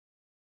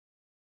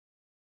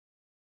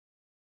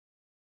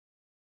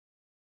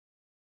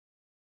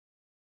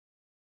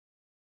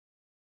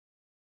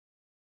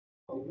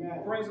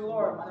Praise the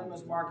Lord. My name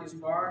is Marcus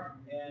Barr,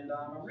 and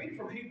I'm reading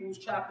from Hebrews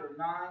chapter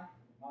 9,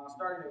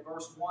 starting at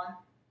verse 1.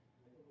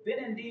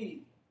 Then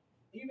indeed,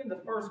 even the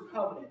first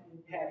covenant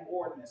had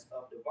ordinance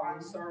of divine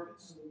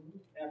service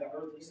and the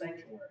earthly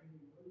sanctuary.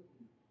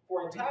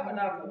 For a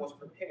tabernacle was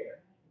prepared,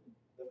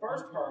 the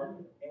first part,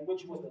 in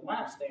which was the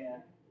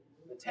lampstand,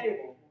 the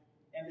table,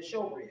 and the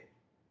showbread,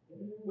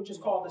 which is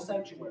called the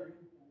sanctuary.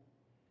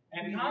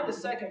 And behind the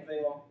second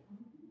veil,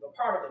 the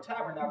part of the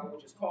tabernacle,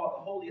 which is called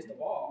the holiest of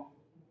all,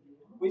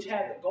 which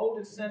had the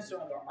golden censer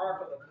and the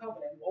ark of the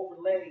covenant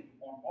overlaid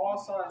on all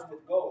sides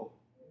with gold,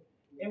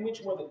 in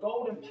which were the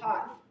golden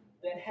pot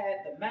that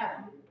had the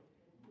manna,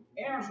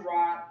 Aaron's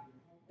rod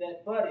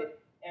that budded,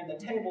 and the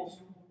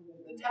tablets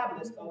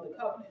of the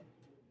covenant.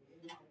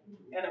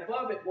 And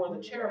above it were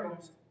the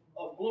cherubims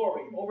of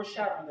glory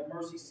overshadowing the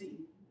mercy seat.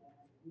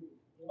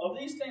 Of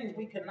these things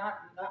we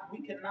cannot now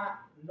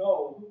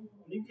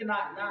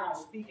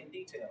speak in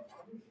detail.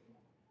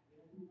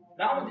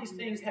 Now when these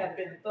things had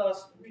been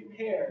thus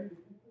prepared,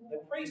 the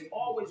priest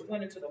always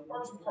went into the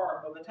first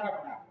part of the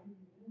tabernacle,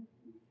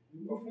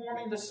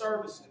 performing the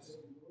services.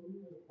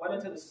 But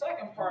into the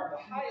second part, the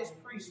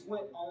highest priest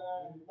went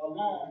along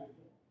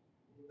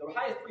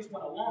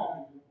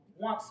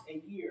once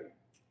a year,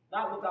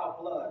 not without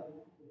blood,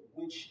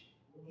 which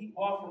he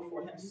offered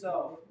for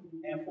himself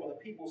and for the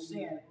people's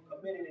sin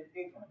committed in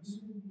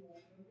ignorance.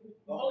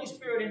 The Holy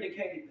Spirit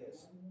indicated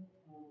this,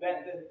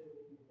 that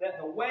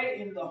the way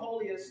in the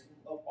holiest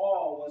of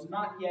all was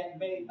not yet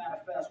made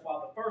manifest while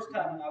the first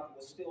tabernacle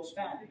was still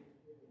standing.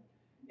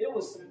 It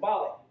was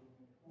symbolic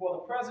for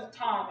the present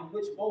time in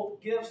which both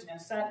gifts and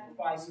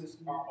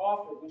sacrifices are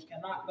offered, which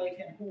cannot make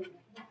him who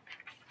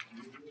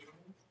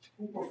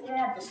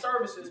performed the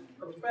services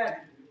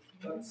perfect,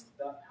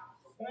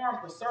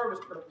 performed the service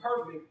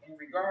perfect in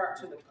regard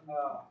to the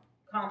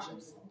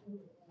conscience,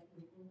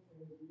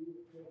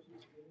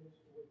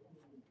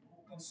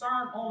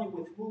 concerned only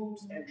with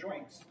foods and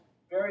drinks,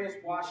 various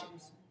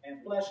washings,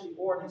 and fleshly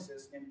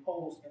ordinances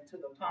imposed into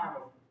the time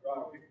of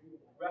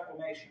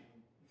Reformation.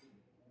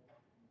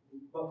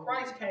 But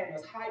Christ came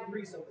as high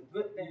priest of the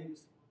good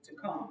things to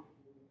come,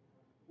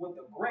 with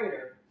the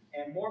greater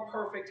and more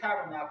perfect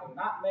tabernacle,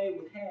 not made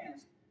with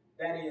hands,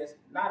 that is,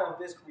 not of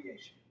this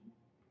creation,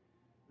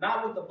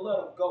 not with the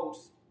blood of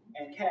goats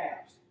and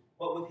calves,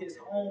 but with his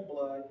own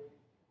blood.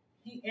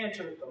 He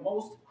entered the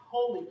most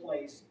holy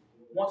place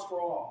once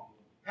for all,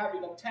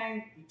 having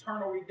obtained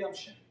eternal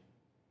redemption.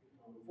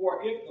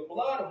 For if the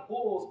blood of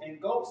bulls and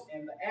goats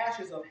and the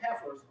ashes of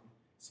heifers,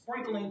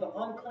 sprinkling the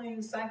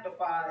unclean,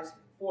 sanctifies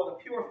for the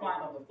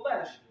purifying of the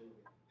flesh,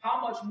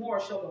 how much more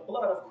shall the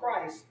blood of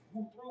Christ,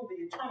 who through the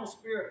eternal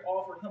Spirit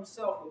offered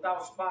himself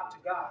without spot to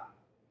God,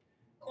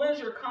 cleanse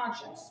your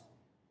conscience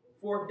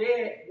for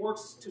dead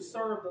works to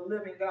serve the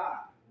living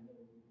God?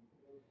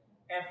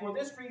 And for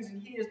this reason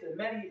he is the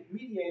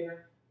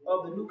mediator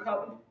of the new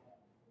covenant,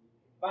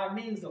 by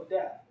means of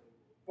death,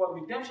 for the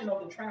redemption of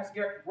the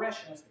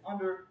transgressions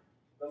under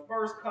the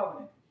first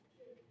covenant,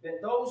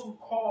 that those who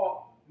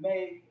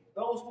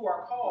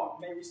are called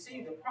may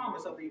receive the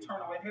promise of the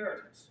eternal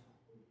inheritance.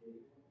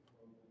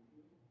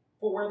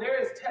 For where there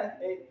is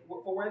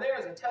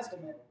a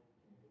testament,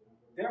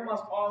 there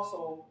must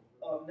also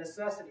of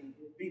necessity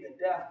be the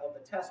death of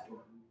the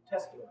testator.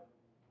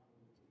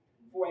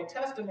 For a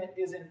testament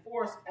is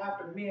enforced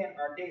after men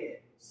are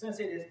dead, since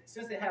it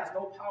has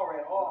no power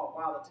at all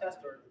while the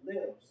testator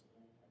lives.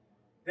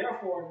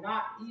 Therefore,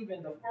 not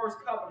even the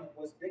first covenant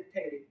was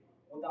dedicated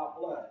without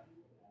blood.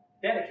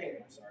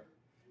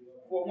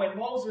 For when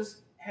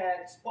Moses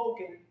had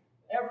spoken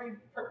every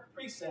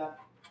precept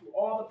to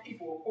all the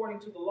people according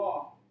to the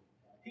law,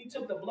 he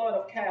took the blood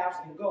of calves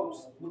and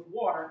goats with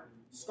water,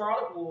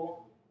 scarlet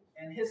wool,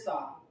 and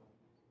hyssop,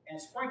 and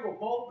sprinkled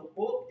both the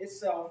book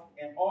itself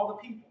and all the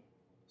people,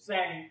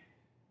 saying,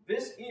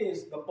 "This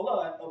is the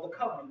blood of the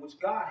covenant which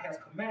God has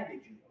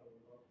commanded you."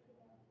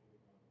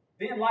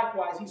 Then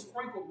likewise he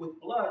sprinkled with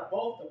blood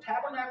both the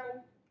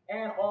tabernacle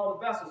and all the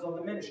vessels of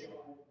the ministry.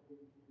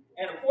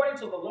 And according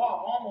to the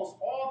law, almost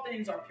all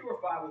things are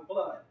purified with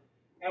blood,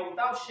 and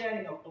without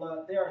shedding of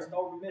blood there is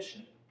no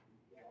remission.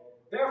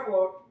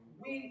 Therefore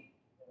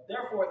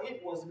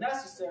it was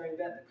necessary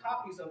that the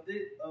copies of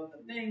the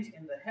things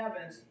in the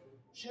heavens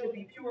should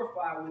be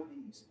purified with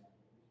these,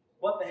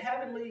 but the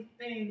heavenly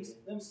things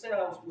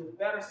themselves with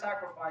better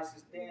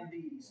sacrifices than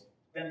these.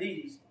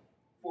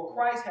 For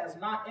Christ has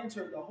not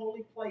entered the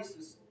holy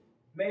places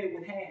made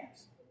with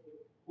hands,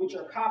 which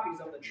are copies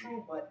of the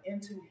true, but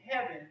into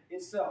heaven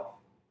itself,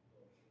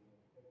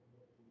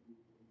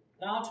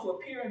 now to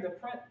appear in the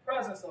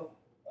presence of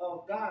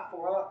God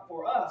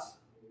for us,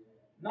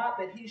 not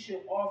that he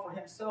should offer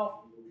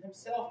himself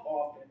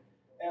often,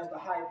 as the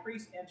high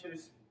priest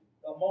enters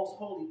the most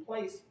holy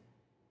place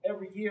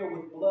every year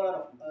with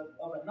blood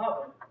of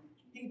another.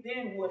 He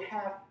then would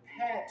have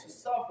had to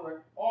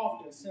suffer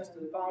often since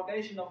the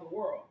foundation of the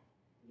world.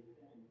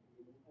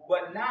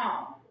 But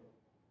now,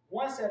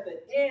 once at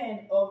the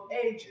end of the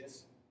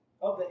ages,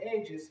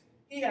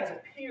 he has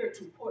appeared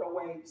to put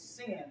away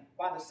sin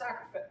by the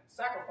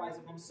sacrifice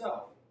of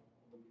himself.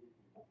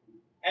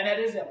 And that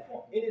it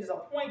is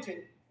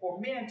appointed for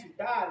men to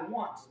die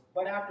once,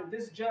 but after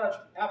this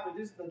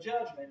the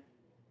judgment.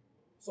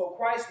 So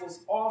Christ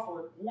was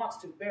offered once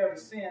to bear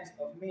the sins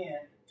of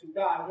men, to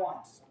die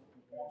once.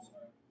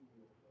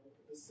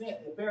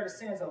 To bear the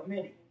sins of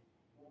many.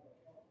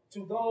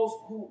 To those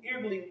who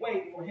eagerly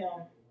wait for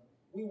him,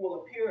 he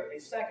will appear a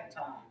second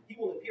time,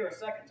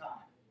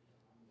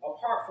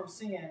 apart from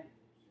sin,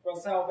 for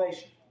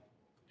salvation.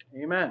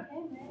 Amen.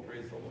 Amen.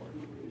 Praise the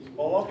Lord.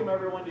 Well, welcome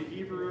everyone to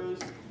Hebrews.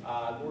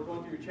 We're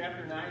going through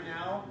chapter 9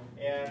 now,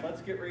 and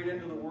let's get right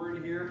into the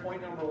word here.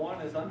 Point number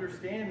 1 is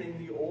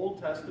understanding the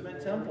Old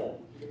Testament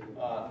temple.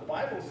 The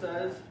Bible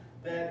says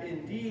that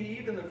indeed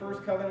even the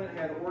first covenant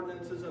had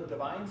ordinances of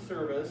divine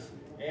service,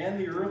 and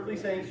the earthly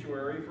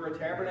sanctuary, for a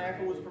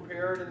tabernacle was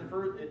prepared in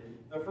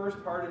the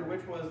first part, in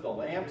which was the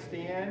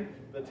lampstand,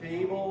 the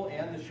table,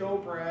 and the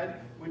showbread,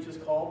 which is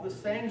called the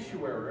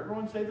sanctuary.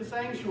 Everyone say the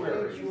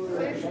sanctuary.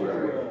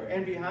 Sanctuary.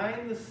 And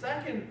behind the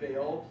second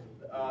veil,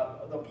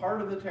 the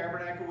part of the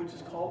tabernacle which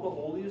is called the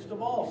holiest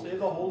of all. Say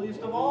the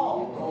holiest of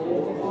all. The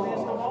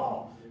holiest of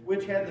all.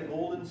 Which had the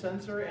golden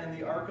censer and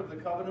the ark of the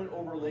covenant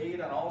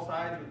overlaid on all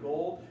sides with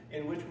gold,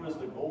 in which was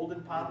the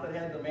golden pot that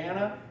had the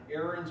manna,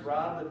 Aaron's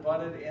rod that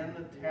budded, and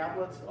the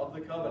tablets of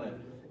the covenant.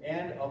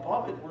 And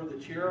above it were the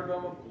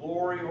cherubim of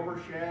glory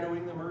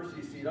overshadowing the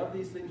mercy seat. Of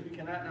these things we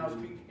cannot now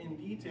speak in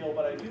detail,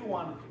 but I do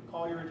want to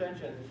call your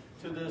attention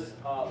to this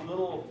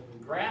little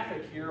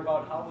graphic here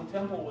about how the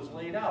temple was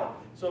laid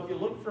out. So if you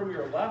look from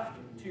your left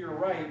to your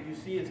right, you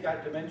see it's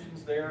got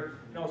dimensions there,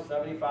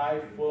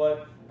 75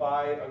 foot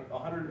by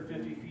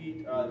 150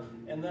 feet.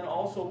 And then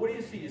also, what do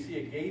you see? You see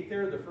a gate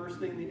there. The first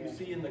thing that you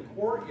see in the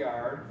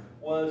courtyard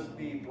was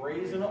the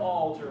brazen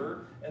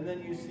altar, and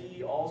then you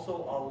see also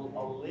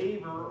a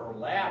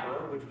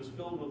laver, which was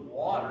filled with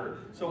water.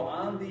 So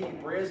on the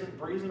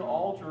brazen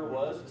altar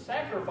was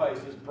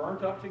sacrifices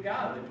burnt up to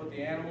God. They put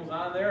the animals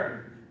on there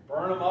and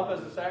burn them up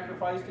as a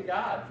sacrifice to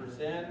God for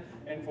sin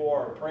and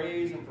for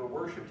praise and for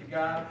worship to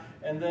God.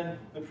 And then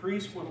the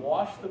priests would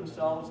wash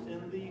themselves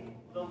in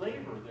the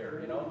laver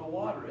there, the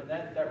water, and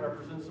that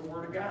represents the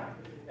Word of God.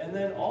 And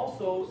then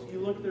also, you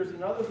look, there's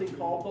another thing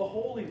called the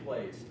holy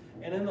place.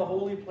 And in the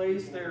holy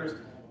place,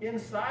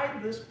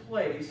 inside this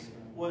place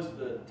was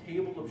the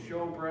table of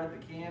showbread,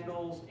 the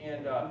candles,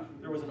 and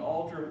there was an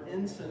altar of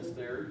incense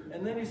there.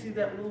 And then you see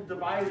that little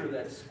divider,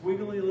 that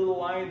squiggly little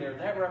line there.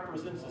 That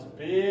represents this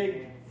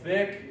big,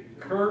 thick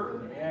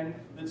curtain, man,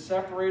 that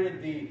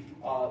separated the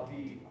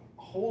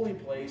holy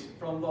place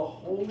from the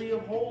Holy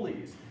of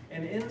Holies.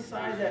 And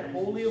inside that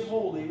Holy of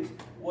Holies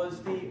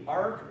was the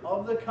Ark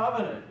of the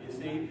Covenant, you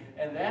see.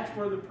 And that's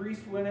where the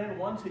priest went in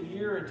once a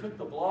year and took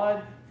the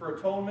blood for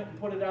atonement and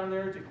put it down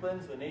there to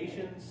cleanse the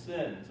nation's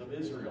sins of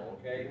Israel,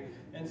 okay?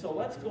 And so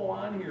let's go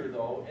on here,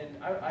 though.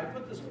 And I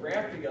put this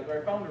graph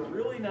together. I found a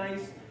really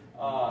nice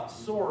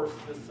source,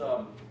 this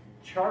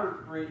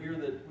chart right here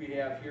that we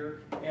have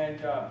here.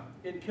 And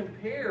it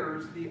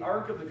compares the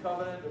Ark of the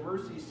Covenant, the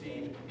mercy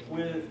seat,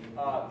 with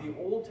the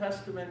Old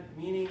Testament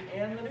meaning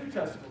and the New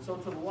Testament. So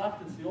to the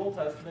left it's the Old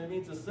Testament. It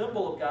means a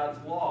symbol of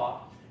God's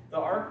law. The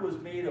Ark was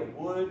made of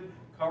wood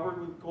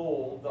covered with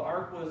gold. The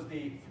Ark was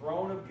the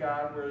throne of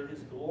God where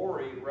His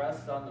glory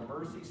rests on the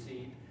mercy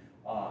seat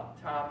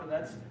top, and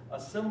that's a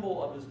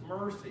symbol of His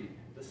mercy.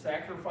 The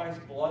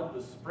sacrificed blood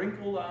was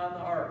sprinkled on the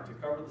Ark to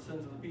cover the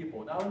sins of the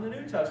people. Now in the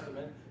New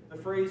Testament, the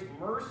phrase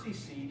mercy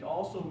seat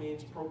also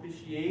means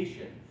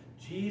propitiation.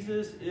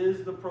 Jesus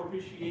is the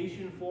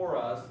propitiation for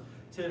us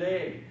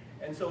today.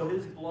 And so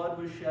His blood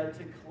was shed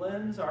to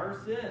cleanse our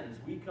sins.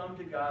 We come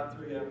to God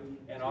through Him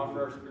and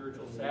offer our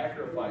spiritual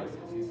sacrifices,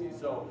 you see.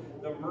 So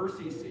the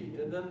mercy seat.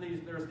 And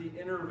then there's the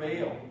inner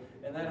veil.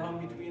 And that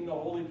hung between the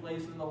holy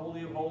place and the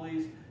Holy of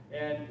Holies.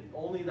 And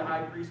only the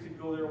high priest could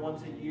go there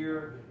once a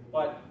year.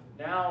 But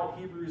now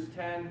Hebrews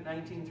 10,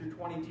 19 through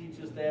 20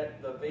 teaches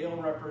that the veil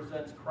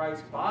represents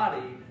Christ's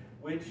body,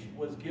 which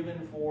was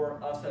given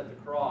for us at the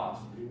cross.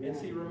 And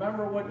see,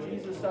 remember what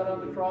Jesus said on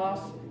the cross?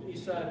 He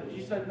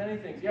said many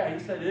things. Yeah, He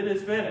said, "It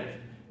is finished."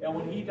 And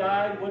when He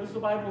died, what does the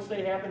Bible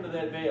say happened to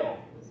that veil?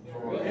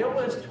 It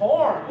was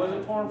torn. Was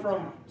it torn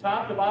from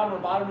top to bottom or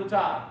bottom to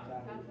top?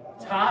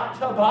 Top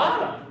to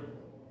bottom.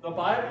 The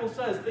Bible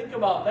says, think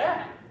about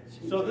that.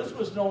 So this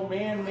was no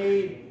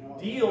man-made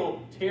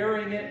deal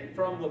tearing it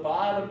from the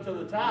bottom to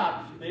the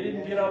top. They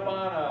didn't get up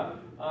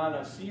on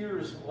a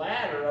Sears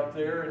ladder up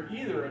there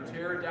either and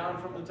tear it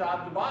down from the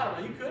top to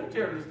bottom. Now, you couldn't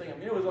tear this thing. I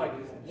mean, it was like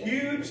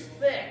huge,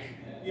 thick,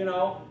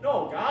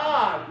 No,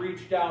 God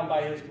reached down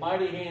by His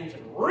mighty hands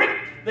and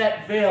ripped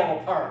that veil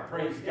apart,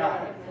 praise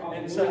God,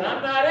 and said,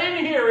 "I'm not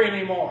in here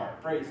anymore,"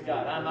 praise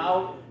God. "I'm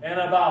out and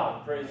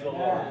about," praise the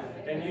Lord.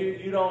 And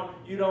you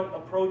don't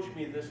approach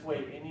me this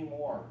way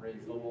anymore,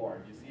 praise the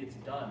Lord. You see, it's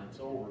done. It's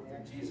over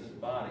through Jesus'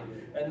 body.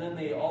 And then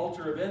the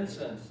altar of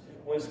incense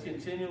was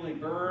continually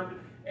burned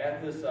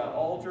at this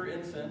altar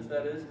incense,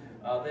 that is,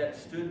 that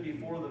stood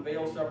before the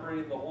veil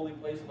separating the holy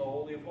place and the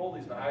Holy of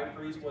Holies. The high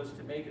priest was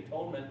to make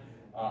atonement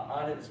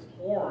on its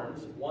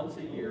horns once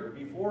a year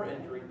before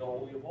entering the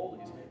Holy of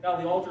Holies. Now,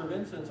 the altar of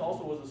incense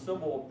also was a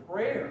symbol of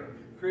prayer.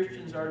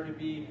 Christians are to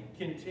be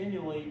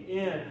continually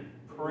in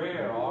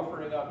prayer,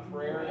 offering up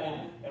prayer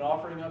and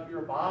offering up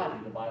your body,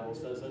 the Bible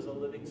says, as a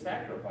living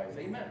sacrifice.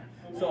 Amen.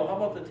 So how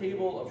about the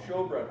table of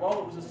showbread? Well,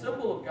 it was a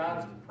symbol of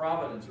God's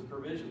providence or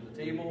provision.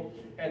 The table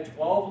had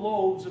 12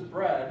 loaves of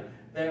bread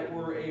that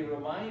were a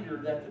reminder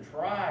that the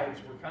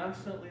tribes were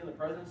constantly in the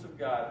presence of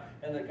God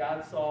and that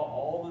God saw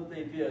all that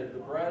they did. The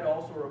bread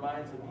also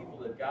reminds the people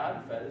that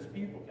God fed his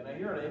people. Can I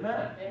hear an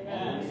amen?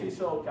 Amen. You see,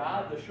 so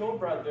God, the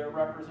showbread there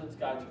represents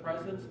God's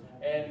presence,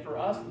 and for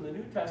us in the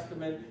New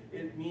Testament,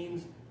 it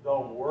means the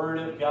Word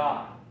of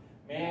God.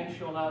 Man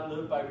shall not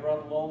live by bread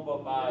alone,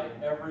 but by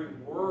every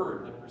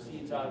word that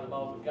proceeds out of the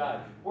mouth of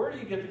God. Where do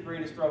you get the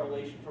greatest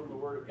revelation from the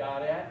Word of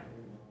God at?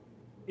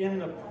 In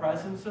the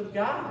presence of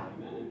God.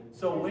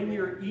 So when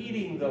you're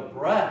eating the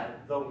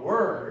bread, the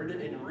Word,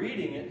 and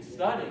reading it and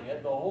studying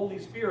it, the Holy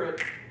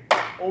Spirit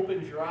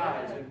opens your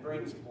eyes and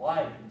brings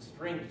life and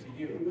strength to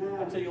you.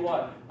 I'll tell you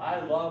what, I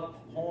love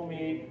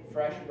homemade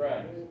fresh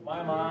bread.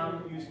 My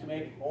mom used to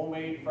make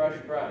homemade fresh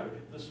bread.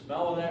 The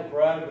smell of that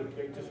bread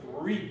would just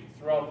reek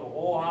throughout the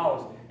whole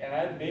house, and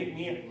it'd make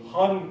me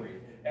hungry.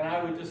 And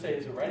I would just say,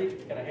 is it ready?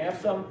 Can I have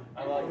some?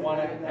 I want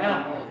it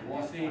now.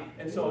 You see?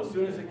 And so as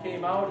soon as it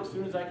came out, as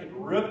soon as I could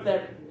rip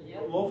that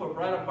loaf of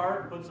bread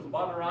apart and put some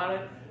butter on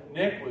it,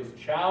 Nick was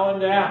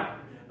chowing down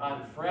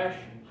on fresh,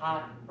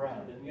 hot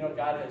bread. And you know,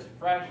 God has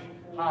fresh,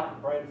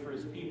 hot bread for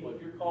his people.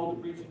 If you're called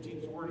to preach and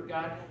teach the Word of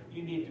God,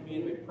 you need to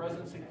be in the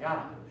presence of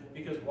God.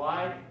 Because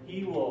why?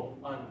 He will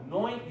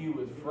anoint you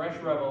with fresh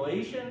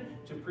revelation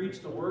to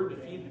preach the Word, to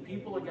feed the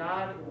people of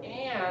God,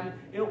 and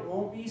it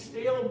won't be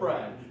stale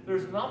bread.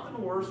 There's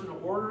nothing worse than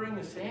ordering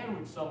a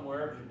sandwich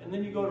somewhere, and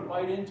then you go to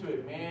bite into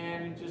it.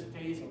 Man, it just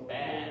tastes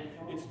bad.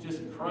 It's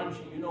just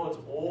crunchy. You know, it's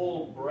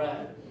old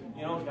bread.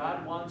 You know,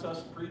 God wants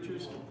us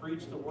preachers to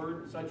preach the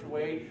Word in such a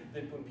way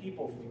that when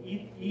people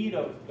eat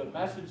of the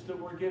message that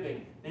we're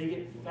giving, they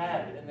get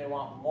fed and they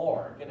want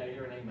more. Can I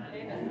hear an amen?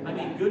 Amen. I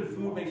mean, good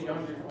food makes you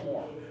hungry for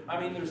more. I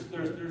mean,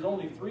 there's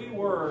only 3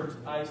 words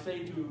I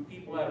say to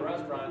people at a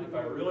restaurant if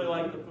I really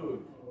like the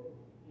food.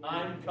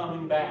 I'm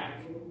coming back.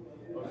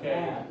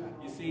 Okay?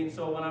 You see, and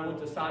so when I went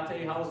to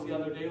Satay House the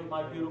other day with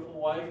my beautiful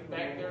wife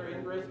back there,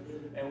 Ingrid,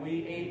 and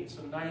we ate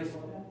some nice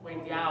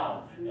kway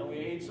teow, and we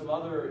ate some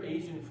other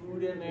Asian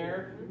food in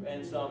there,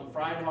 and some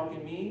fried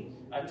Hokkien mee,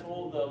 I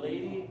told the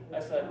lady, I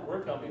said,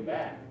 we're coming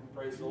back.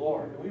 Praise the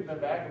Lord. And we've been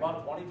back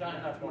about 20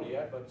 times, not 20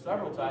 yet, but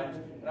several times.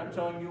 And I'm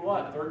telling you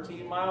what,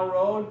 13-mile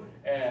road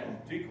and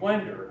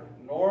Dequender,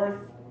 north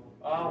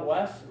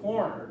west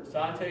corner,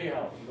 Satay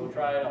House. Go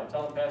try it out.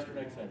 Tell them Pastor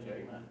Nick sent you.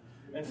 Amen.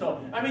 And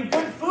so, I mean,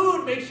 good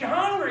food makes you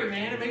hungry,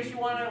 man. It makes you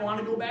want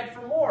to go back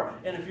for more.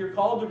 And if you're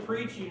called to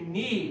preach, you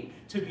need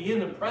to be in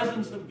the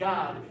presence of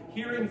God,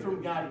 hearing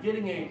from God,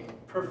 getting a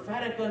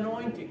prophetic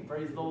anointing,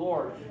 praise the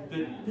Lord,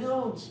 that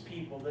builds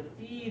people, that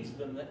feeds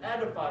them, that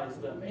edifies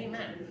them.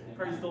 Amen.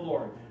 Praise the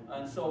Lord.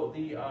 And so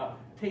the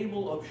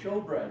table of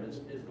showbread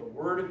is the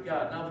Word of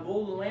God. Now the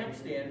golden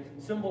lampstand,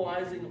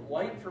 symbolizing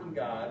light from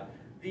God.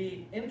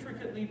 The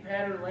intricately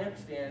patterned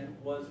lampstand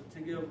was to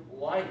give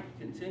light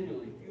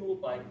continually,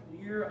 fueled by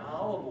clear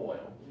olive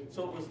oil.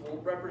 So it was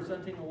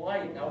representing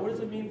light. Now, what does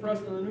it mean for us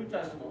in the New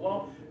Testament?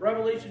 Well,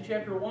 Revelation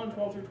chapter 1,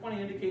 12 through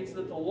 20 indicates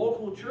that the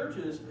local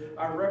churches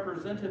are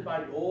represented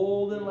by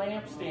golden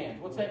lampstands.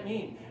 What's that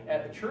mean?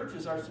 The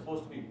churches are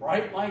supposed to be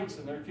bright lights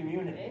in their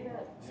community.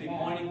 See,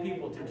 pointing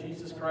people to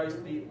Jesus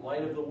Christ, the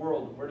light of the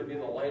world. We're to be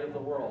the light of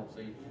the world.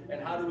 See, and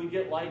how do we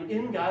get light?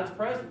 In God's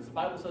presence. The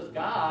Bible says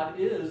God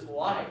is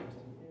light.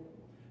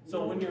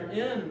 So when you're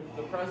in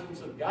the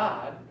presence of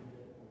God,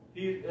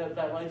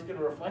 that light's going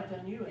to reflect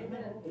on you.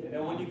 Amen.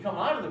 And when you come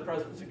out of the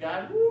presence of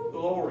God, woo,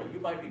 glory. You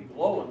might be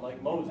glowing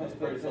like Moses,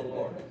 praise the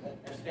Lord.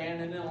 You're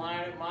standing in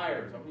line at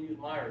Myers. I'm going to use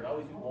Myers. I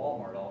always use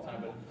Walmart all the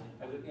time.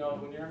 But you know,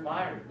 when you're in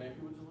Myers, man,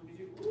 people just look at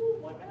you.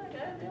 Ooh, like,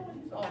 man, what are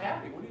you so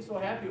happy? What are you so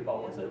happy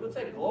about? What's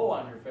that glow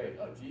on your face?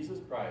 Oh, Jesus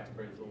Christ,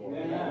 praise the Lord.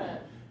 Amen.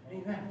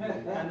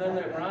 Amen. And then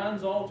that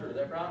bronze altar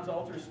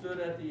stood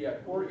at the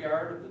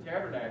courtyard of the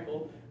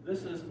tabernacle.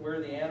 This is where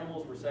the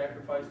animals were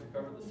sacrificed to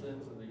cover the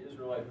sins of the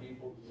Israelite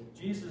people.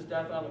 Jesus'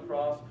 death on the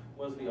cross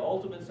was the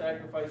ultimate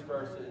sacrifice for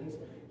our sins.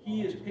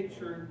 He is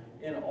pictured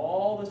in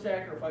all the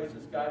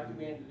sacrifices God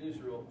commanded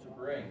Israel to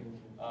bring.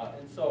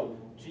 And so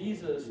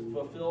Jesus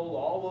fulfilled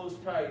all those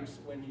types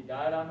when he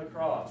died on the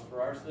cross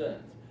for our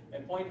sins.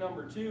 And point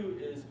number 2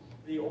 is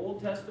the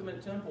Old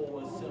Testament temple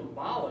was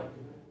symbolic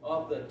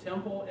of the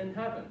temple in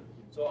heaven.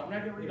 So I'm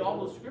not going to read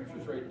all those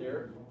scriptures right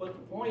there, but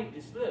the point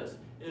is this,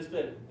 is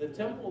that the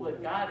temple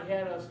that God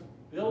had us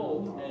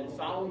build, and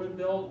Solomon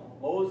built,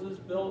 Moses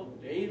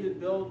built, David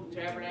built, the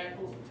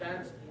tabernacles, the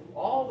tents,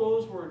 all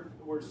those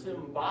were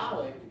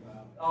symbolic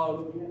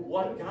of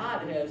what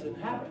God has in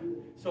heaven.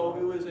 So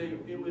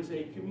it was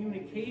a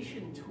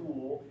communication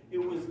tool. It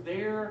was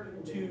there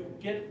to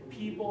get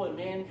people and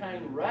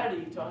mankind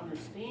ready to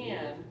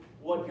understand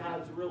what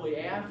God's really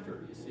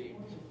after, you see.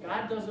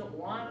 God doesn't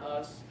want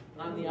us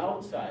on the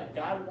outside.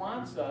 God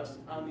wants us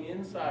on the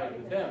inside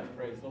with him,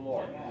 praise the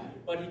Lord.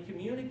 But he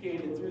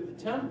communicated through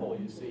the temple,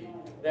 you see,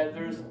 that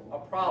there's a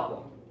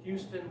problem.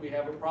 Houston, we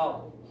have a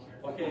problem.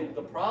 Okay,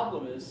 the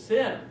problem is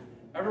sin.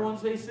 Everyone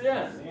say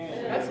sin.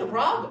 That's the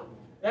problem.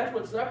 That's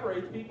what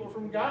separates people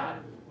from God.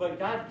 But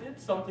God did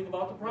something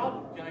about the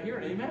problem. Can I hear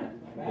an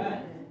amen?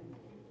 Amen.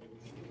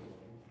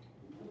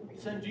 He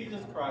sent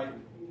Jesus Christ,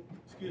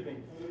 excuse me,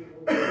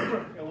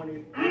 and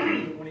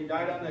when he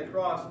died on that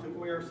cross, took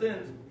away our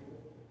sins.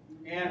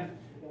 And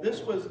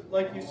this was,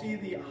 like you see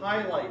the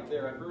highlight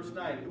there at verse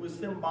 9, it was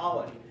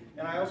symbolic.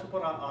 And I also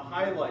put a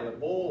highlight, a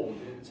bold.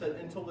 It said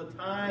until the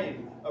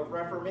time of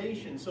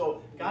Reformation.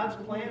 So God's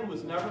plan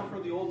was never for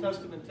the Old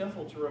Testament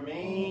temple to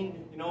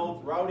remain,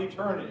 throughout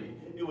eternity.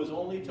 It was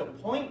only to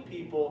point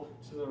people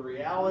to the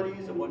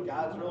realities of what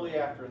God's really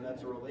after, and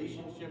that's a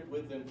relationship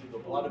with Him through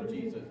the blood of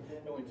Jesus.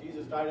 And when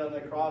Jesus died on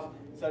that cross,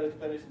 said it's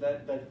finished,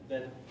 that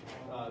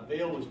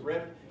veil was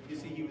ripped. You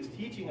see, He was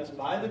teaching us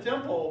by the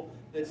temple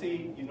that,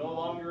 see, you no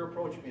longer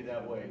approach me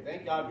that way.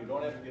 Thank God we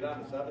don't have to get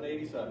on to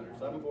 787 or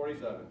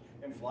 747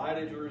 and fly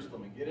to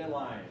Jerusalem and get in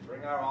line and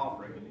bring our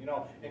offering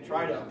and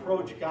try to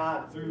approach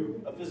God through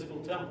a physical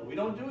temple. We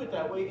don't do it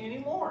that way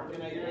anymore.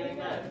 Can I hear an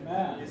amen?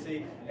 Amen. You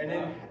see, and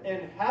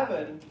in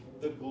heaven,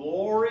 the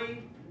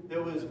glory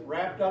that was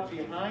wrapped up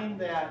behind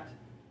that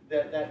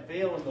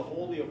veil in the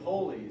Holy of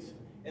Holies,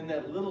 in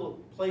that little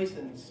place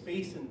in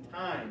space and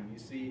time, you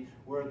see,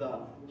 where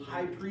the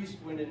high priest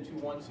went into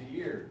once a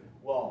year.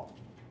 Well,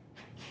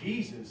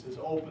 Jesus has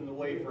opened the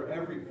way for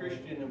every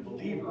Christian and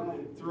believer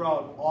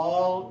throughout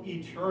all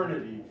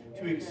eternity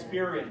to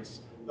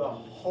experience the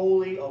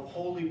holy of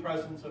holy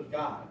presence of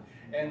God.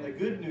 And the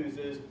good news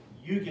is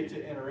you get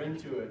to enter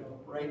into it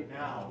right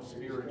now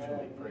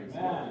spiritually. Praise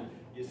God.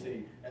 You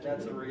see, and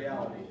that's a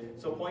reality.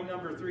 So point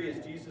number 3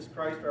 is Jesus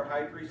Christ, our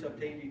high priest,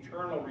 obtained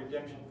eternal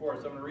redemption for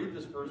us. I'm going to read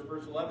this verse.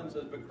 Verse 11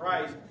 says, "But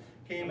Christ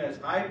came as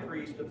high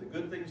priest of the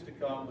good things to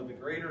come with a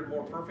greater and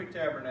more perfect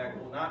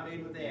tabernacle, not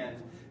made with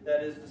hands,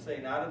 that is to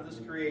say, not of this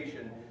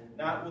creation,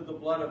 not with the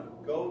blood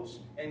of goats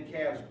and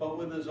calves, but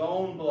with His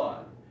own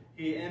blood.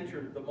 He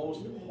entered the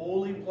most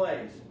holy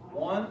place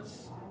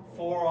once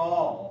for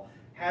all,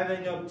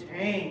 having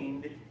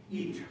obtained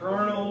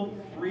eternal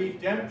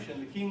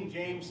redemption." The King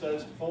James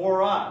says,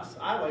 "for us."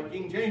 I like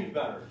King James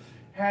better.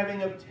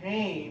 Having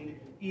obtained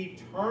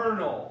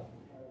eternal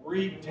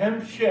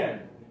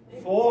redemption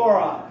for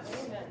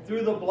us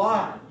through the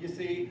blood, you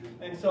see.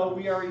 And so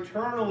we are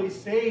eternally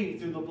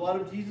saved through the blood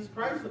of Jesus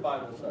Christ, the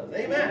Bible says.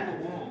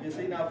 Amen. You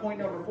see, now point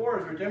number 4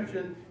 is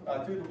redemption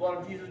through the blood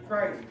of Jesus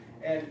Christ.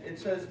 And it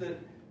says that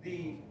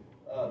the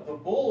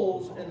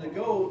bulls and the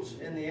goats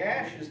and the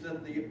ashes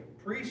that the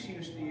priests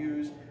used to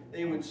use,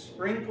 they would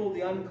sprinkle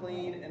the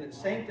unclean, and it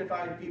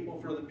sanctified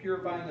people for the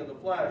purifying of the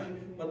flesh.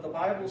 But the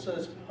Bible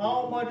says,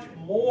 how much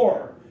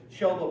more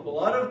shall the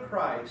blood of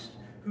Christ,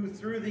 who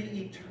through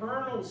the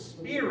eternal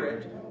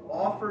Spirit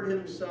offered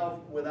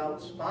Himself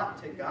without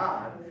spot to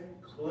God,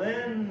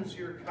 cleanse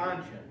your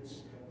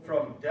conscience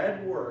from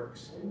dead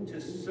works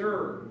to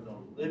serve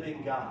the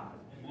living God.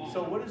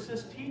 So what does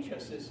this teach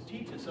us? This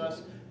teaches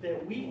us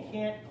that we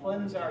can't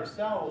cleanse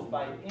ourselves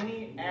by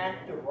any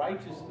act of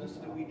righteousness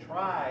that we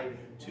try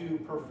to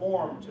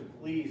perform to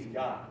please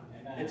God.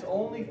 It's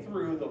only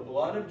through the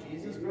blood of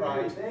Jesus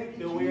Christ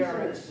that we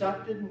are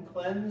accepted and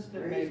cleansed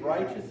and made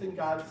righteous in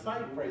God's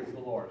sight, praise the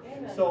Lord.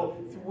 So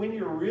when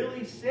you're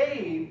really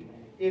saved,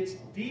 it's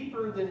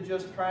deeper than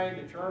just trying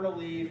to turn a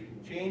leaf,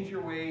 change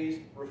your ways,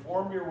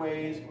 reform your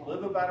ways,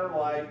 live a better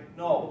life.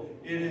 No,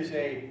 it is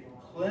a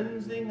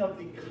cleansing of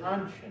the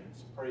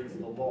conscience, praise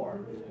the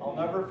Lord. I'll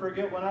never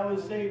forget when I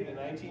was saved in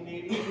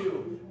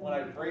 1982, when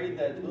I prayed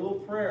that little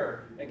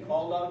prayer and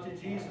called out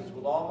to Jesus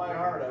with all my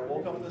heart. I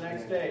woke up the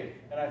next day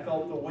and I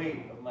felt the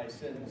weight of my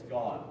sins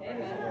gone.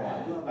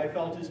 I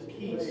felt His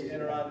peace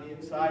enter on the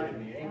inside of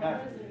me. Amen.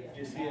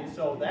 You see, and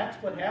so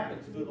that's what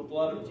happens through the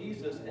blood of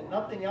Jesus, and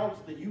nothing else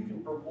that you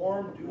can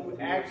perform, do,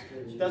 act.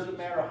 It doesn't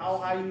matter how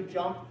high you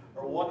jump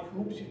or what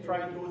hoops you try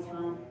and go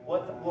through,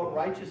 what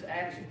righteous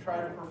acts you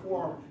try to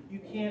perform. You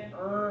can't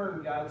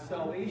earn God's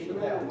salvation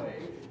that way.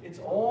 It's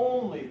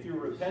only through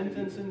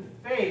repentance and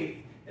faith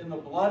in the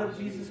blood of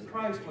Jesus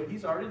Christ, what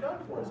He's already done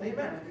for us.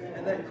 Amen.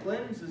 And that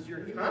cleanses your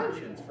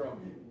conscience from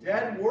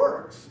dead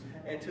works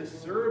and to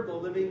serve the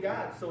living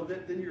God. So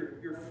that then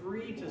you're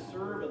free to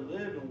serve and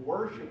live and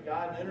worship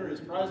God and enter His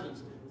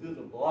presence through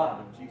the blood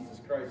of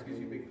Jesus Christ, because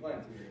you've been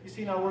cleansed. You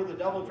see, now where the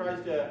devil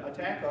tries to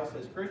attack us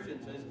as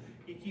Christians is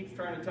he keeps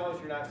trying to tell us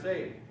you're not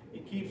saved. He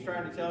keeps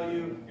trying to tell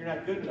you you're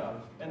not good enough.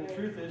 And the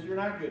truth is you're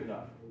not good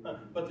enough.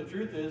 But the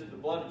truth is, the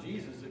blood of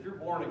Jesus, if you're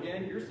born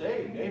again, you're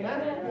saved.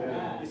 Amen?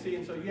 Amen. You see,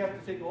 and so you have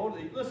to take a hold of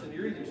it. Listen,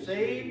 you're either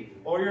saved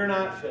or you're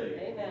not saved.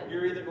 Amen.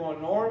 You're either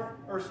going north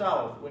or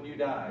south when you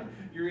die.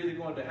 You're either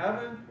going to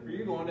heaven or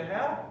you're going to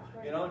hell.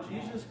 You know,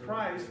 Jesus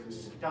Christ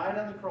died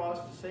on the cross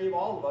to save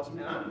all of us,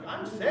 and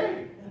I'm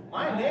saved.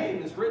 My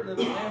name is written in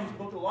the Lamb's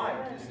Book of Life,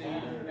 you see,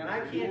 and I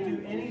can't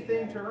do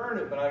anything to earn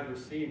it, but I've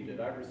received it.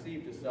 I've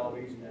received His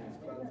salvation and His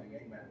cleansing.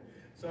 Amen.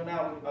 So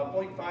now,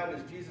 point 5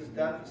 is Jesus'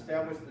 death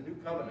established the new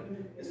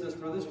covenant. It says,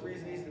 for this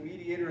reason He's the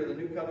mediator of the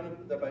new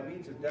covenant, that by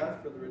means of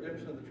death for the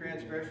redemption of the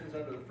transgressions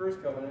under the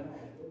first covenant,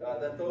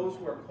 that those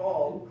who are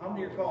called, how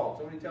many are called?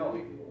 Somebody tell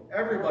me.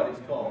 Everybody's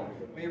called,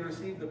 may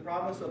receive the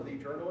promise of the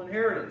eternal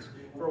inheritance.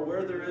 For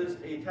where there is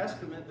a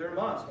testament, there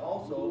must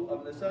also,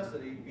 of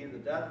necessity, be the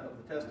death of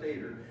the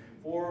testator.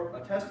 For a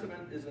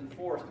testament is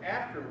enforced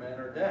after men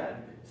are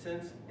dead,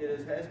 since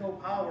it has no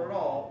power at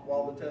all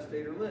while the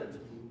testator lives.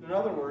 In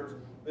other words,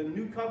 the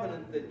new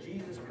covenant that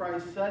Jesus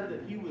Christ said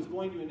that he was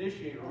going to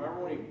initiate.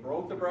 Remember when he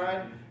broke the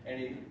bread and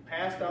he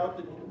passed out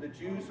the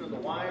juice or the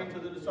wine to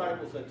the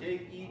disciples, said,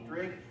 take, eat,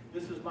 drink.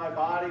 This is my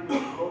body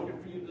which is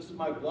broken for you. This is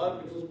my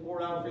blood which is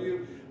poured out for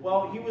you.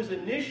 Well, he was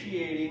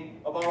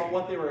initiating about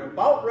what they were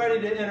about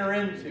ready to enter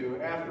into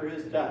after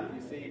his death,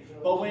 you see.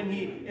 But when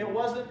it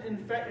wasn't in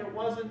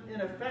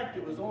effect,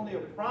 it was only a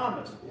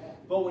promise.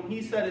 But when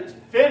he said it's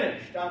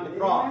finished on the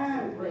cross,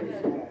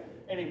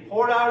 and he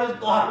poured out his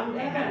blood,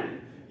 amen.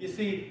 You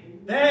see,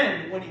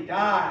 then when he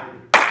died,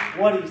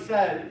 what he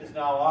said is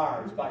now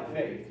ours by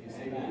faith, you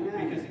see,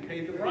 because he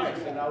paid the price,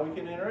 and now we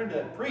can enter into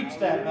it, preach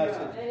that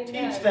message,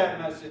 teach that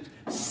message,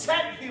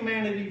 set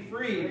humanity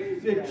free,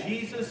 that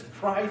Jesus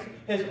Christ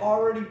has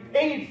already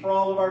paid for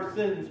all of our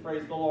sins,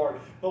 praise the Lord.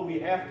 But we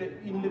have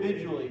to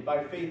individually,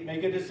 by faith,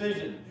 make a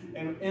decision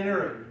and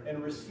enter it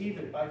and receive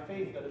it by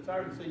faith, that it's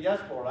ours, and say, yes,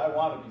 Lord, I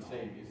want to be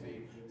saved, you see.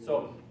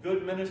 So,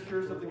 good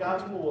ministers of the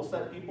gospel will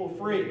set people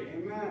free.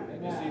 Amen.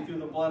 And you see, through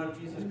the blood of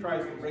Jesus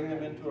Christ, will bring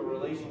them into a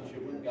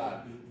relationship with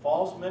God.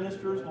 False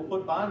ministers will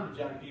put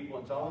bondage on people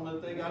and tell them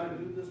that they got to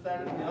do this,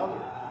 that, and the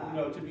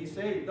other, to be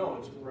saved. No,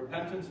 it's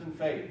repentance and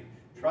faith.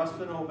 Trust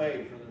and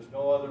obey, for there's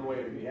no other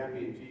way to be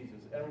happy in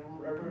Jesus. And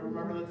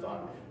remember that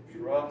song?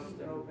 Trust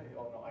and obey.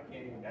 Oh, no, I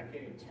can't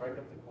even strike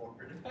up the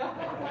chord.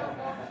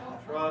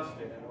 Trust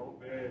and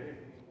obey,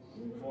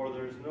 for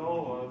there's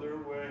no other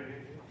way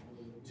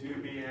to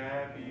be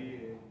happy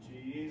in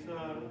Jesus,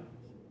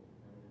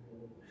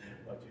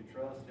 but you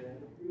trust him.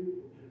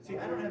 See,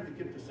 I don't have the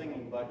gift of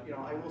singing, but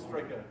I will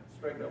strike up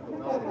a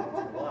melody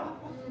once in a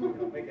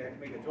while. Make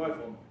a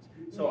joyful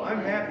noise. So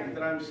I'm happy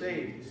that I'm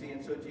saved, you see.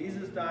 And so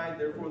Jesus died,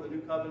 therefore the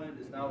new covenant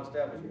is now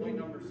established. Point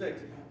number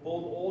 6.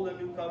 Both old and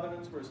new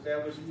covenants were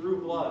established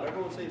through blood.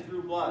 Everyone say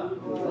through blood.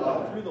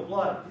 Through the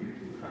blood.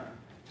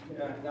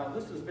 Now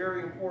this is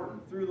very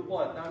important, through the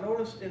blood. Now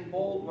notice in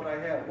bold what I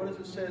have. What does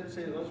it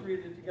say? Let's read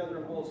it together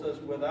in bold. It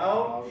says,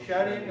 without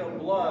shedding of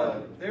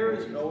blood, there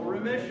is no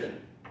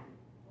remission.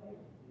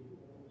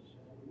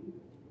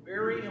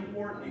 Very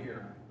important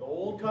here. The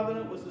old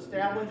covenant was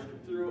established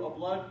through a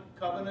blood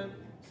covenant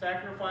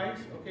sacrifice.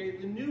 Okay,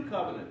 the new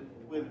covenant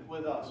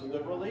with us,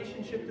 the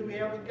relationship that we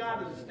have with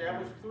God is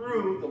established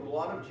through the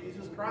blood of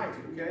Jesus Christ.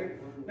 Okay,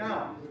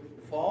 now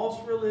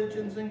false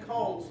religions and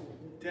cults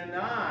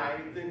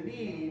deny the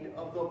need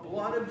of the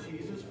blood of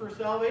Jesus for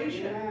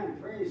salvation.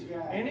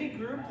 Any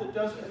group that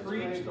doesn't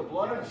preach the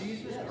blood of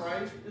Jesus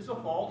Christ is a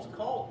false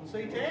cult and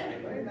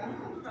satanic.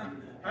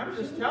 I'm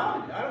just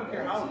telling you, I don't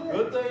care how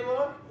good they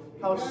look,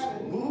 how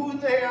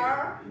smooth they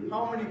are,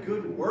 how many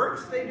good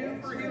works they do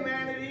for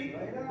humanity.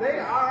 They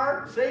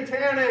are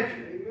satanic.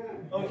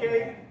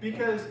 Okay?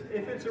 Because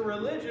if it's a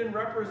religion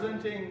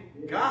representing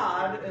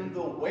God and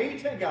the way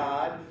to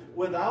God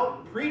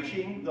without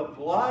preaching the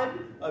blood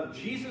of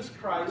Jesus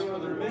Christ for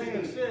the remission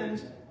of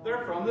sins,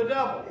 they're from the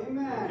devil.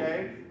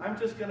 Okay? I'm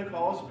just going to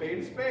call a spade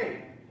a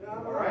spade.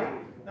 All right?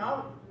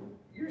 Now,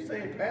 you're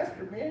saying,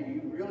 Pastor, man,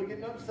 you really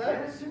getting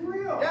upset. It's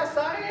real. Yes,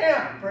 I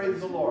am. Praise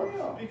the Lord.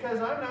 Because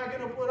I'm not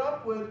going to put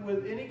up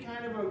with any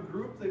kind of a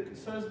group that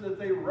says that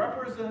they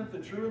represent the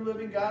true and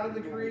living God of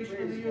the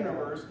creation of the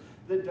universe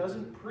that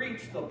doesn't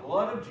preach the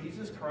blood of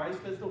Jesus Christ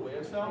as the way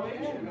of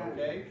salvation.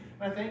 Okay?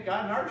 And I thank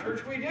God in our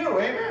church we do.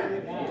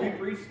 Amen. We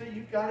preach that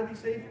you've got to be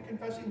saved for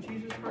confessing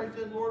Jesus Christ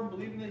as Lord and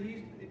believing that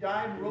He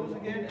died and rose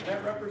again, and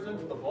that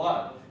represents the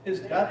blood,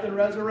 His death and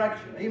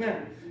resurrection.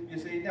 Amen. You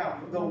see,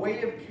 now, the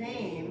way of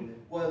Cain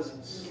was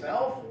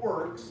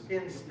self-works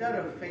instead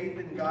of faith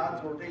in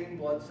God's ordained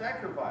blood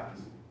sacrifice.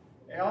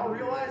 Y'all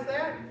realize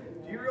that?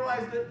 Do you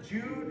realize that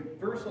Jude,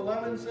 verse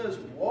 11 says,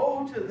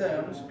 woe to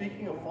them,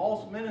 speaking of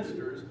false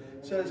ministers,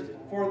 says,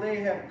 for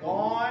they have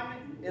gone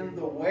in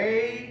the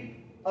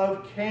way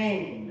of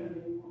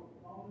Cain.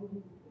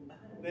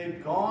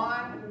 They've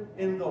gone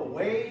in the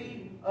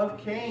way of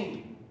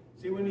Cain.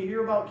 See, when you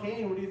hear about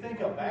Cain, what do you think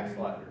of?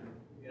 Backslider.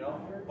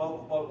 But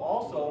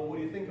also, what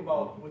do you think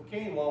about with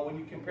Cain? Well, when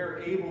you compare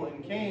Abel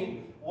and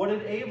Cain, what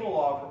did Abel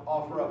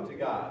offer up to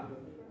God?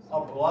 A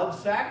blood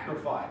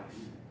sacrifice.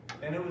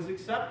 And it was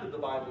accepted, the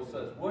Bible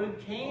says. What did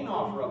Cain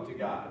offer up to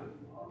God?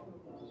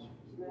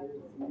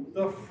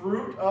 The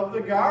fruit of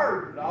the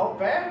garden. Out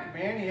back,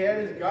 man, he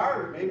had his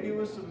garden. Maybe it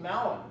was some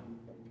melon.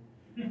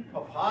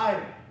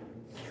 Papaya.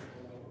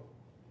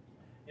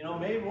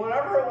 Maybe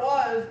whatever it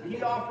was,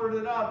 he offered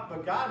it up,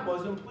 but God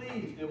wasn't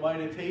pleased. It might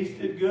have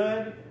tasted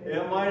good.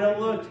 It might have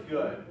looked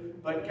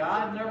good. But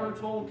God never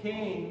told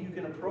Cain, you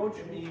can approach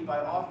me by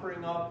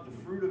offering up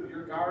the fruit of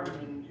your garden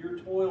and your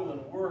toil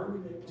and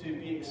work to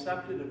be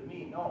accepted of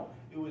me. No,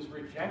 it was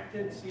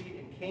rejected. See,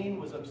 and Cain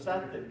was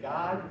upset that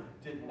God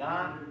did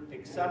not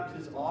accept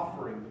his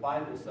offering, the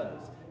Bible says.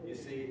 You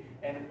see?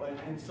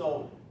 And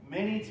so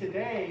many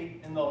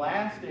today in the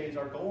last days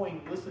are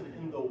going, listen,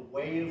 in the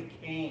way of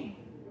Cain.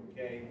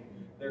 Okay?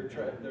 They're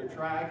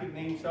trying, I could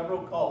name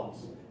several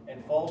cults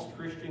and false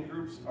Christian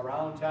groups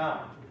around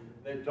town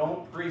that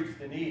don't preach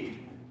the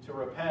need to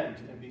repent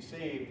and be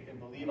saved and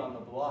believe on the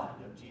blood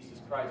of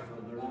Jesus Christ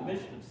for the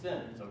remission of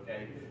sins,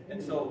 okay?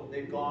 And so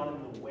they've gone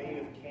in the way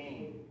of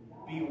Cain.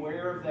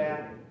 Beware of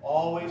that.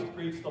 Always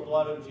preach the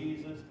blood of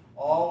Jesus.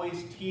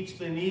 Always teach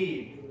the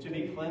need to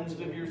be cleansed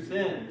of your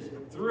sins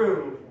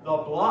through the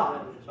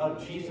blood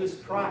of Jesus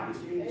Christ.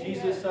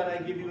 Jesus said,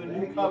 I give you a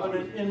new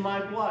covenant in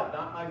my blood,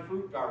 not my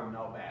fruit garden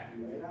out back.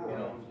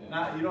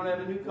 You don't have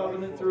a new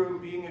covenant through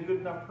being a good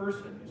enough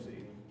person, you see.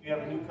 You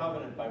have a new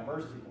covenant by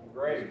mercy,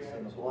 grace,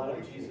 and the blood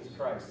of Jesus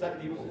Christ.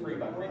 Set people free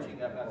by preaching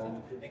that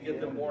message and get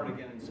them born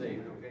again and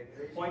saved. Okay.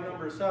 Point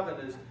number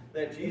 7 is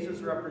that Jesus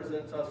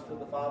represents us to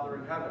the Father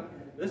in heaven.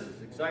 This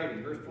is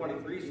exciting. Verse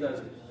 23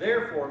 says,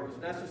 therefore it was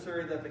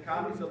necessary that the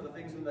copies of the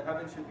things in the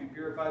heavens should be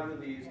purified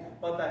with these,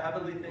 but the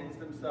heavenly things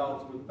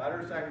themselves with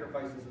better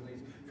sacrifices than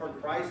these. For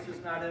Christ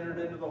has not entered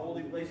into the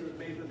holy places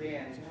made with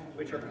hands,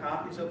 which are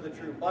copies of the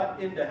true, but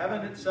into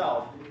heaven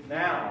itself,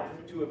 now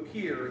to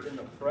appear in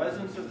the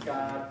presence of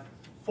God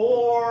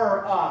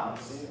for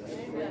us.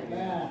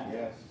 Amen.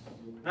 Yes.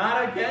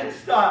 Not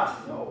against us.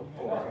 No,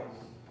 for us.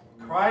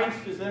 Christ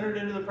has entered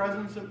into the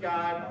presence of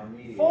God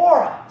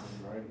for us.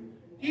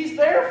 He's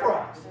there for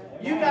us.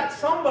 You've got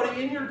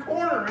somebody in your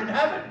corner in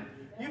heaven.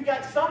 You've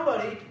got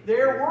somebody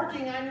there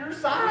working on your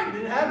side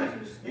in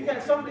heaven. You've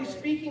got somebody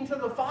speaking to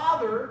the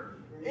Father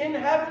in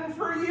heaven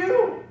for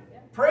you.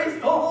 Praise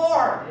the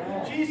Lord.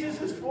 Jesus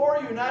is for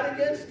you, not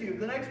against you.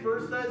 The next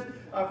verse says,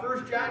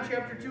 1 John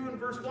chapter 2 and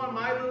verse 1,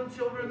 my little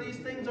children, these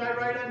things I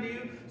write unto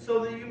you, so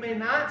that you may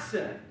not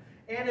sin.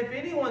 And if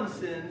anyone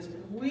sins,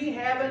 we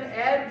have an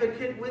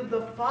advocate with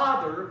the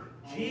Father,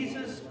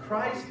 Jesus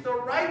Christ the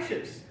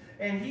righteous.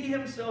 And he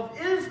himself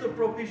is the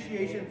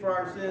propitiation for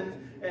our sins,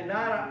 and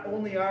not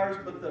only ours,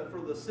 but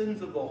for the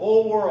sins of the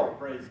whole world,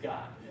 praise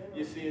God.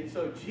 You see, and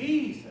so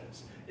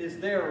Jesus is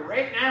there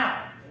right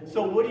now.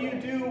 So what do you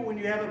do when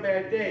you have a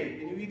bad day,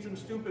 and you eat some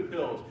stupid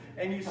pills,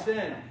 and you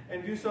sin,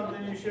 and do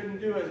something you shouldn't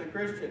do as a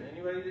Christian?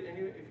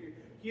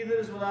 He that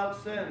is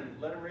without sin,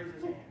 let him raise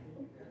his hand.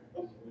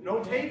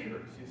 No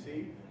takers, you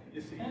see.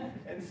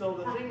 And so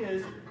the thing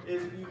is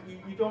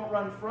you don't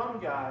run from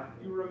God.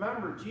 You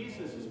remember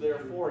Jesus is there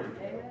for you.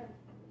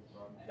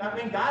 I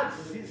mean, God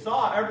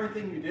saw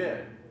everything you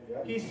did.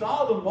 He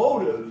saw the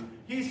motive.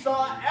 He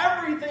saw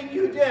everything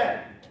you did,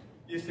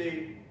 you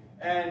see.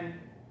 And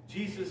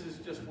Jesus is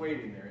just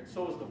waiting there. And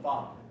so is the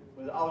Father,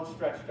 with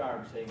outstretched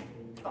arms saying,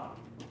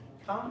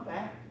 come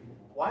back.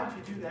 Why'd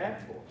you do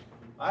that for?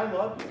 I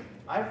love you.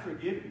 I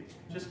forgive you.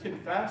 Just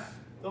confess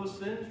those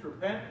sins,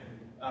 repent.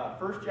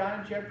 1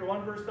 John chapter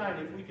 1, verse 9,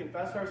 if we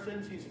confess our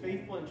sins, he's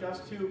faithful and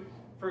just to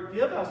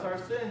forgive us our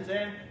sins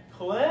and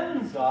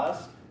cleanse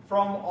us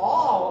from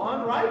all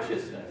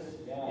unrighteousness.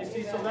 You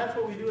see, so that's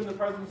what we do in the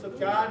presence of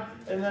God.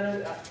 And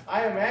then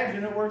I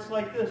imagine it works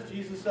like this.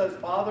 Jesus says,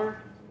 Father,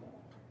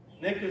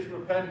 Nick is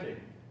repenting.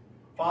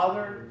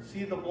 Father,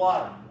 see the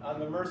blood on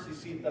the mercy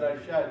seat that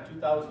I shed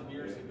 2,000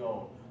 years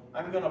ago.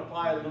 I'm going to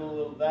apply a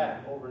little of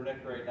that over Nick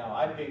right now.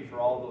 I paid for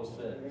all those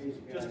sins.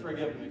 Just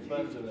forgive me,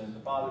 cleanse him. And the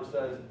Father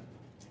says,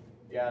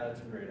 yeah,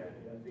 that's a great idea.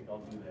 I think I'll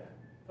do that.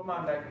 Come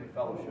on back into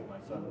fellowship, my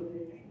son.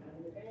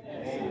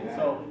 Amen.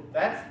 So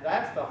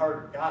that's the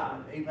heart of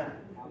God. Amen.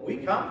 We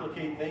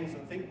complicate things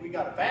and think we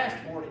got to fast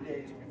 40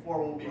 days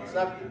before we'll be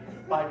accepted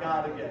by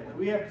God again.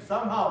 We have to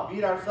somehow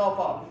beat ourselves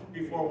up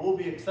before we'll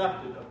be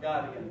accepted of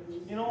God again.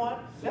 You know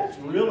what? That's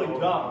really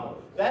dumb.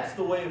 That's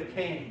the way of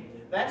Cain.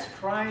 That's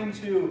trying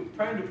to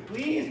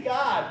please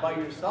God by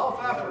your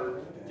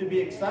self-effort to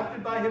be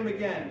accepted by Him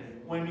again.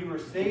 When you were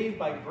saved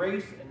by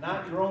grace and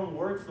not your own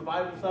works, the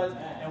Bible says,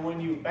 and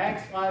when you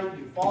backslide,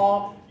 you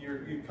fall,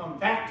 you come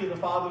back to the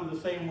Father the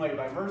same way,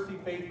 by mercy,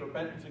 faith,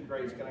 repentance, and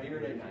grace. Can I hear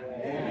it?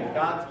 Amen. And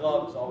God's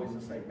love is always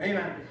the same.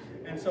 Amen.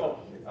 And so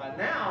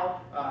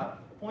now,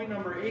 point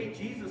number 8,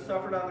 Jesus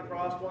suffered on the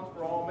cross once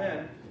for all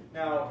men.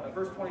 Now,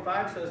 verse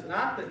 25 says,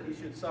 not that he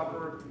should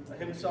suffer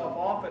himself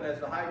often as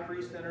the high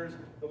priest enters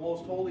the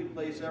most holy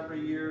place every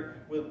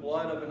year with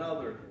blood of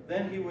another.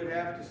 Then he would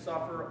have to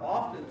suffer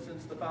often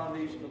since the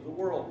foundation of the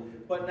world.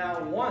 But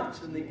now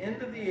once, in the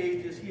end of the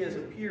ages, he has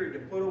appeared to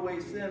put away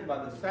sin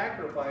by the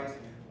sacrifice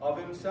of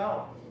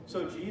himself.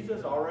 So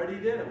Jesus already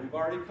did it. We've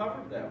already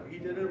covered that. He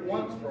did it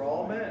once for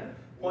all men.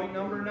 Point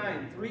number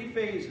 9, 3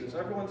 phases.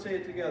 Everyone say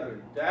it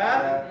together.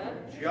 Death,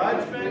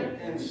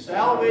 judgment, and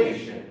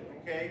salvation.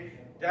 Okay?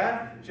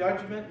 Death,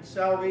 judgment, and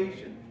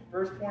salvation.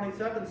 Verse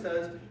 27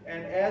 says,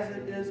 and as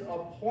it is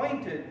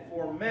appointed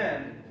for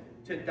men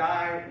to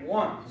die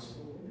once,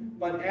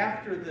 but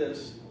after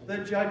this, the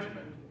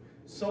judgment.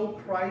 So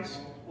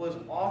Christ was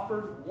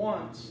offered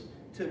once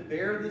to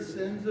bear the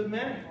sins of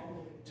many.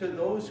 To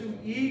those who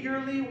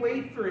eagerly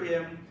wait for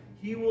him,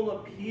 he will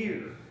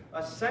appear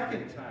a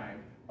second time,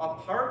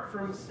 apart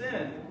from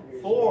sin,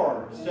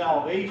 for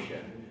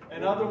salvation.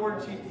 In other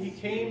words, he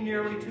came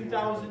nearly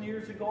 2,000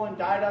 years ago and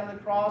died on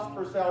the cross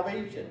for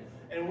salvation.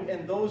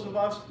 And those of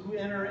us who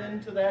enter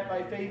into that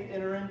by faith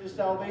enter into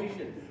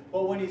salvation.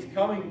 But when he's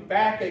coming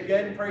back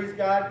again, praise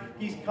God,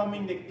 he's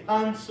coming to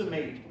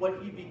consummate what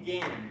he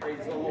began,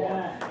 praise the Lord.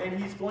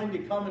 And he's going to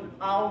come in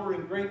power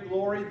and great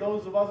glory.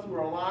 Those of us who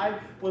are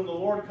alive when the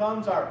Lord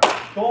comes are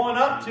going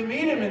up to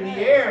meet him in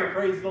the air,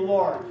 praise the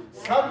Lord.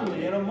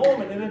 Suddenly, in a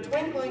moment, in a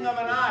twinkling of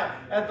an eye,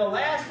 at the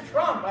last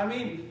trump, I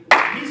mean,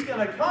 he's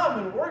going to come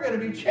and we're going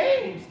to be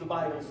changed, the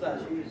Bible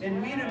says, and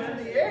meet him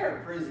in the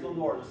air, praise the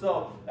Lord.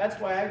 So that's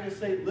why I just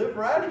say live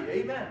ready,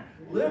 amen.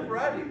 Live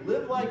ready.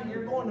 Live like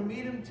you're going to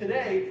meet him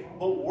today,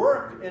 but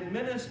work and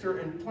minister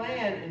and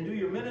plan and do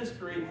your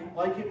ministry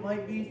like it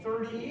might be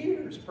 30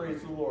 years,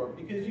 praise the Lord.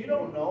 Because you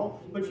don't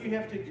know, but you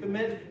have to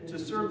commit to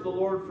serve the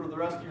Lord for the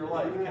rest of your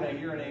life. Can I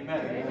hear an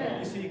amen? Amen.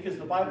 You see, because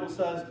the Bible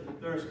says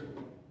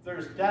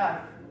there's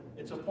death.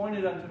 It's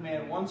appointed unto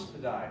man once to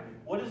die.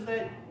 What does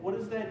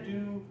that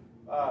do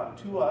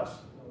to us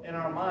in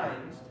our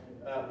minds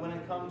when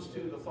it comes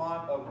to the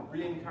thought of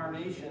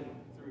reincarnation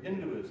through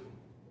Hinduism?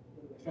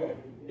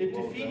 It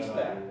defeats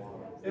that.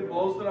 It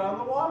blows it out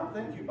of the water.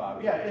 Thank you,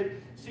 Bob. Yeah,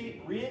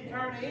 see,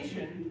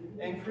 reincarnation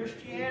and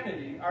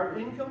Christianity are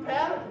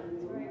incompatible.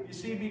 You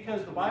see,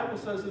 because the Bible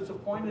says it's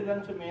appointed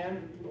unto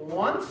man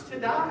once to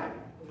die,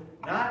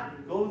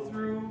 not go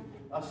through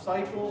a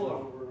cycle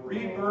of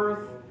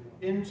rebirth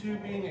into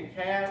being a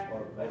cat,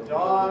 a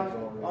dog,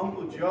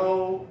 Uncle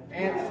Joe,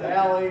 Aunt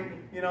Sally.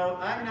 You know,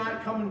 I'm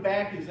not coming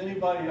back as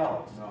anybody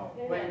else.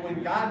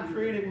 When God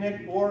created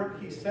Nick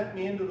Bork, he sent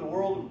me into the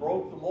world and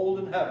broke the mold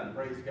in heaven,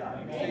 praise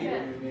God.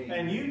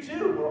 And you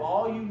too were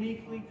all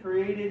uniquely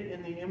created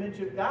in the image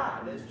of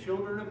God as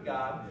children of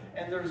God,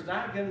 and there's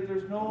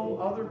no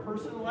other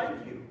person like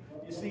you.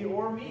 You see,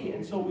 or me.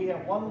 And so we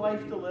have one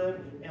life to live,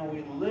 and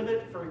we live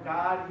it for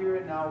God here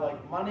and now.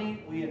 Like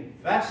money, we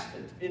invest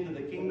it into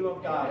the kingdom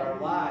of God, our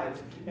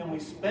lives, and we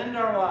spend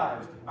our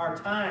lives, our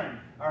time,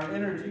 our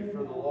energy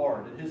for the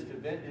Lord and his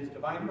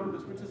divine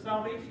purpose, which is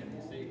salvation,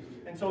 you see.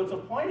 And so it's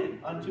appointed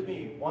unto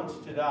me once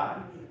to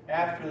die.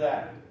 After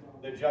that,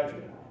 the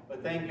judgment.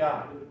 But thank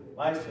God,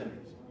 my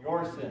sins,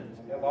 your sins,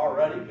 have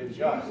already been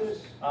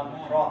judged on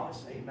the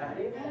cross.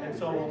 Amen. And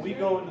so when we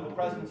go into the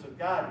presence of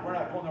God, we're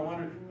not going to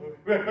wonder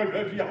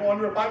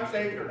if I'm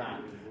saved or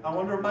not. I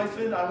wonder if my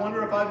sin, I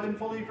wonder if I've been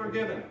fully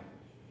forgiven.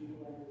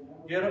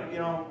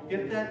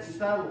 Get that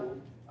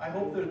settled. I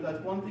hope that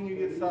that's one thing you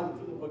get settled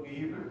through the book of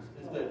Hebrews,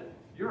 is that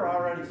you're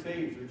already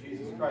saved through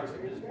Jesus Christ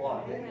and his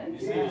blood. You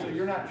see, so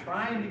you're not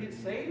trying to get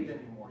saved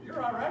anymore.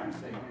 You're already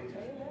saved.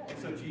 And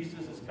so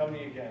Jesus is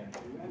coming again.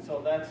 And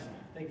so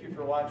thank you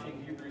for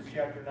watching Hebrews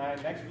chapter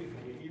 9. Next week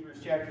will be Hebrews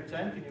chapter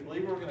 10. Can you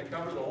believe we're going to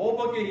cover the whole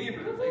book of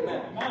Hebrews?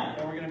 Amen.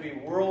 And we're going to be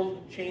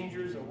world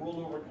changers and world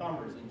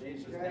overcomers in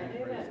Jesus' name.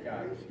 Praise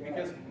God.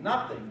 Because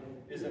nothing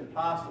is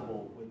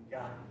impossible with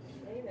God.